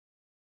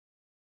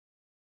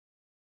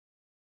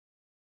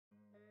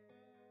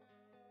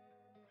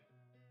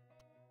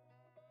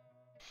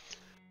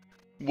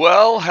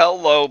Well,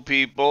 hello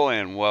people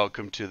and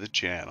welcome to the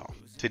channel.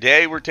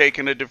 Today we're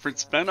taking a different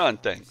spin on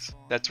things.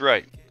 That's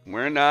right.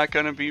 We're not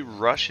going to be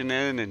rushing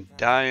in and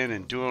dying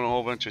and doing a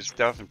whole bunch of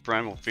stuff in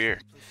Primal Fear.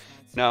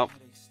 No,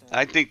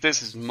 I think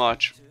this is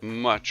much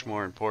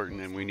more important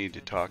and we need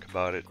to talk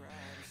about it.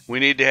 We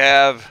need to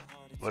have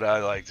what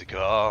I like to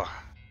call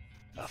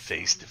a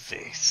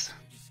face-to-face.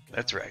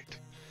 That's right.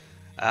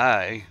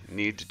 I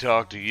need to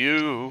talk to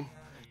you,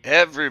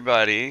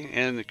 everybody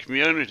in the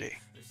community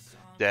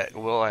that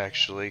will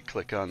actually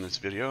click on this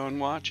video and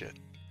watch it.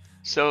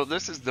 So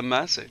this is the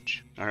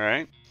message,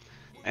 alright?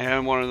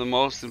 And one of the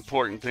most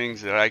important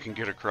things that I can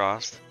get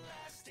across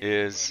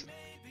is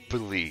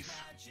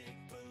belief.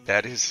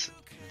 That is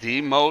the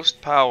most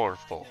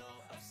powerful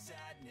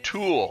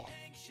tool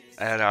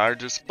at our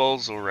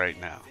disposal right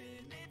now.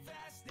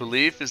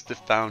 Belief is the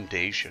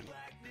foundation,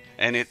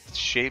 and it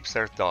shapes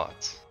our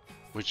thoughts,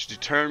 which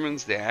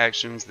determines the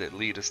actions that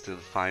lead us to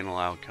the final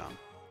outcome.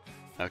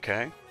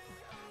 Okay?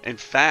 In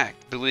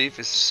fact, belief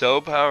is so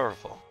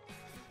powerful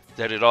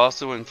that it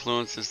also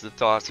influences the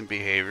thoughts and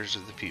behaviors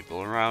of the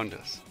people around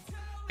us.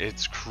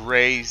 It's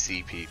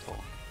crazy, people.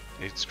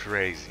 It's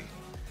crazy.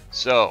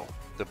 So,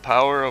 the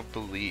power of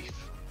belief,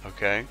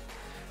 okay?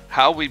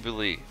 How we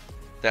believe,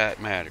 that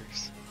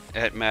matters.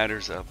 It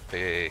matters a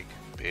big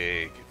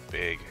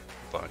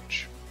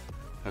bunch,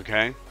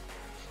 okay?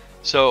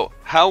 So,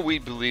 how we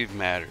believe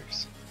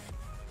matters.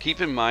 Keep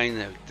in mind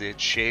that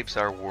it shapes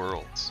our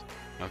worlds,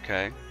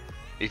 okay?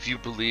 If you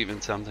believe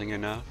in something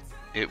enough,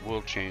 it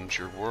will change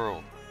your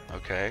world,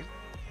 okay?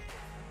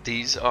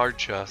 These are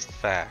just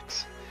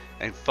facts.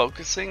 And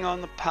focusing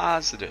on the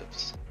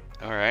positives,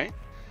 alright?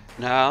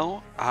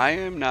 Now, I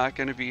am not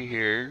going to be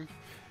here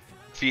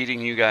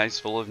feeding you guys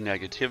full of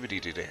negativity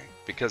today,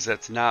 because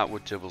that's not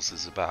what Tibbles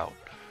is about.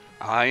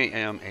 I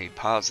am a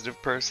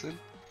positive person.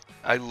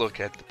 I look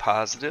at the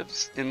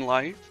positives in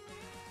life,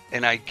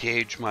 and I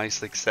gauge my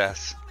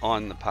success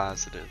on the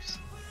positives,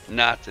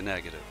 not the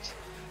negatives.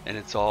 And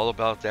it's all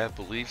about that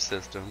belief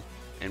system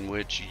in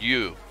which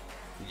you,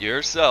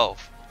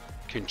 yourself,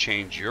 can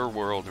change your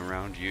world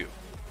around you.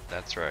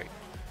 That's right.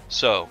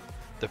 So,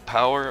 the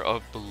power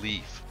of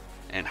belief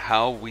and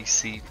how we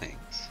see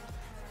things.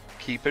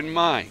 Keep in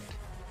mind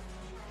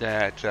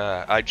that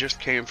I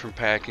just came from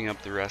packing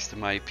up the rest of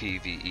my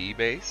PvE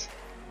base.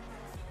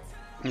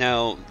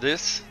 Now,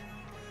 this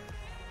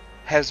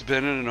has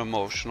been an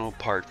emotional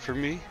part for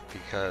me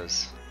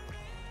because,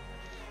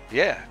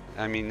 yeah,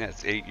 I mean,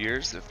 that's 8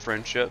 years of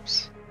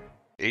friendships,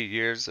 8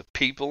 years of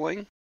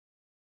peopling,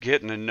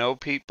 getting to know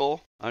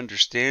people,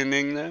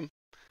 understanding them.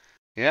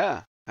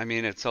 Yeah, I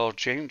mean, it's all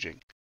changing.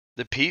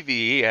 The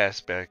PvE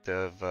aspect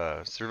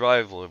of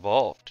Survival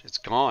Evolved, it's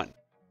gone.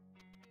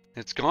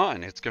 It's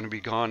gone. It's going to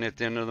be gone at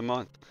the end of the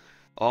month.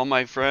 All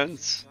my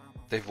friends,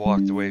 they've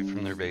walked away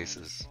from their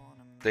bases.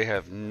 They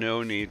have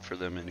no need for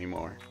them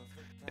anymore.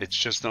 It's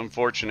just an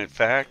unfortunate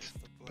fact,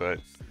 but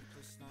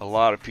a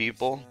lot of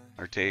people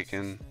are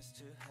taking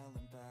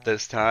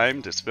this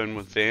time to spend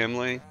with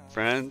family,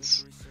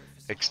 friends,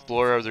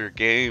 explore other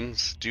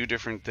games, do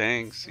different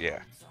things.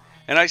 Yeah.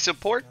 And I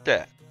support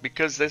that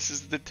because this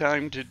is the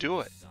time to do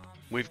it.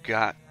 We've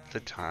got the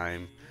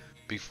time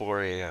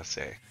before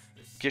ASA.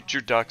 Get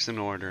your ducks in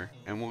order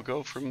and we'll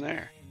go from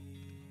there.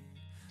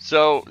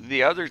 So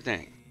the other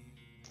thing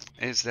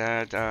is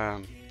that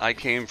I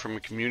came from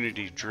a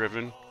community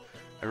driven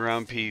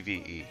around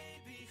PvE.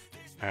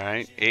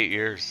 Alright, 8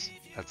 years.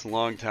 That's a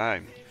long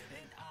time.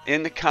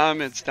 In the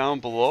comments down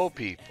below,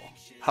 people,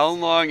 how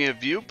long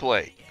have you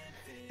played?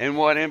 And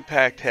what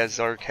impact has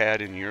ARK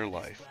had in your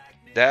life?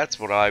 That's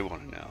what I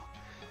want to know.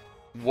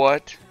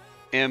 What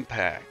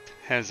impact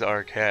has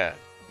ARK had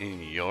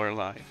in your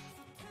life?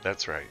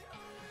 That's right.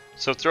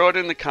 So throw it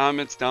in the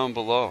comments down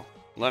below.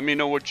 Let me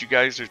know what you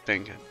guys are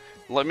thinking.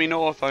 Let me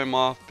know if I'm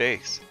off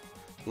base.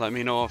 Let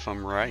me know if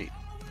I'm right.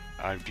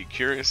 I'd be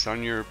curious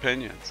on your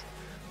opinions.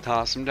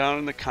 Toss them down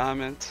in the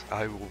comments.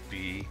 I will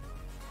be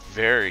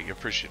very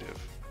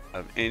appreciative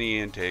of any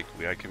intake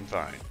I can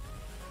find.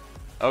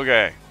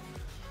 Okay.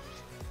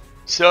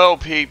 So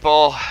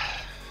people,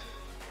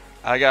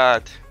 I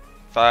got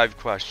 5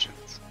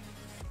 questions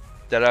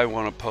that I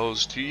want to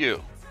pose to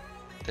you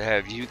to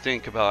have you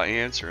think about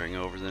answering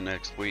over the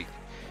next week.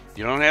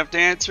 You don't have to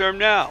answer them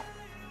now.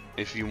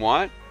 If you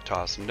want,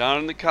 toss them down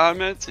in the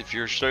comments if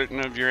you're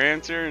certain of your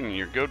answer and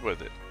you're good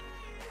with it.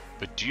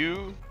 But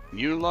do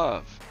you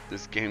love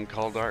this game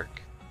called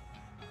ARK?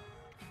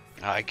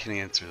 I can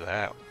answer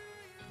that.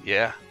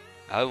 Yeah,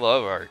 I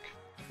love ARK.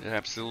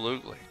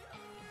 Absolutely.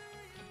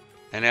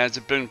 And has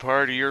it been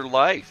part of your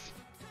life?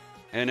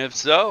 And if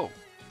so,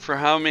 for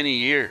how many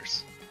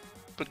years?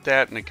 Put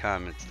that in the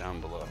comments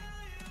down below.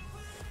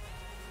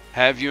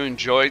 Have you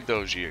enjoyed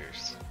those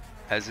years?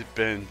 Has it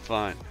been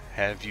fun?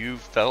 Have you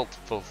felt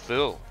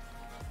fulfilled?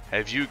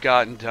 Have you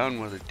gotten done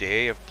with a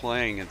day of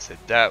playing and said,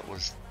 that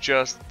was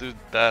just the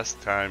best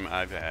time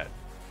I've had?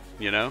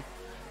 You know?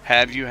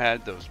 Have you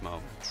had those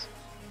moments?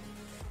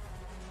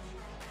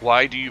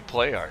 Why do you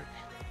play ARK?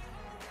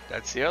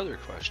 That's the other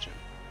question.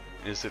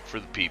 Is it for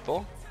the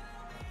people?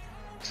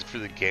 Is it for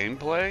the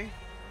gameplay?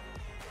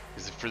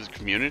 Is it for the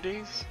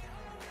communities?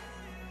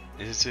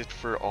 Is it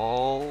for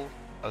all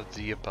of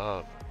the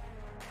above?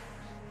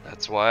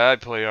 That's why I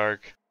play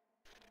ARK,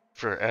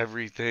 for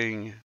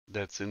everything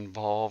that's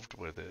involved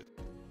with it.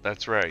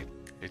 That's right.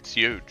 It's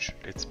huge.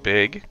 It's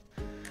big.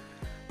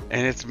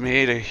 And it's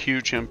made a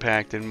huge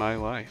impact in my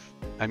life.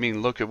 I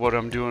mean, look at what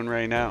I'm doing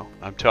right now.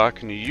 I'm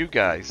talking to you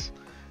guys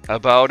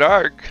about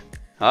ARK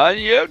on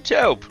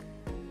YouTube.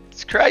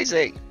 It's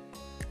crazy.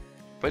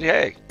 But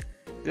hey,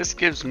 this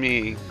gives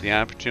me the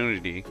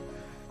opportunity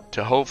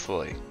to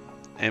hopefully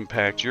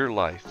impact your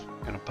life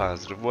in a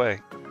positive way.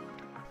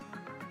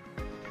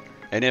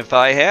 And if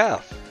I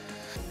have,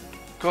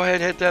 go ahead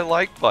and hit that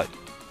like button.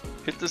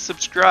 Hit the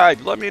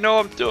subscribe. Let me know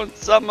I'm doing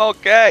something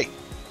okay.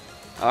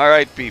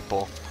 Alright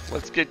people,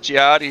 let's get you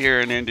out of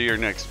here and into your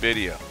next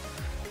video.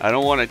 I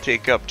don't want to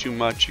take up too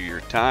much of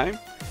your time,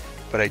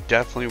 but I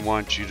definitely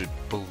want you to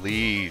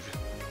believe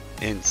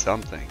in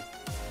something.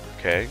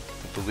 Okay?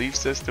 The belief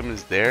system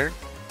is there.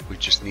 We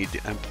just need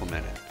to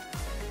implement it.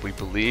 We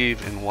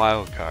believe in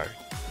Wildcard.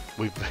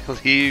 We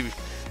believe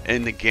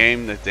in the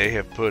game that they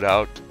have put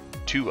out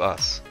to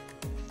us,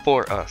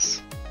 for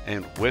us,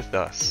 and with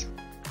us.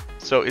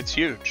 So it's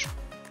huge.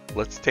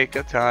 Let's take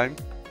a time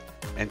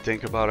and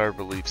think about our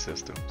belief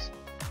systems.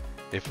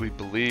 If we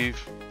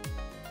believe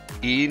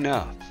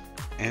enough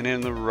and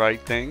in the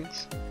right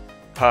things,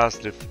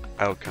 positive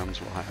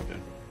outcomes will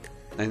happen.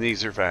 And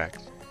these are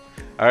facts.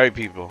 Alright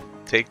people,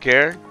 take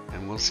care,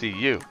 and we'll see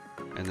you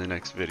in the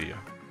next video.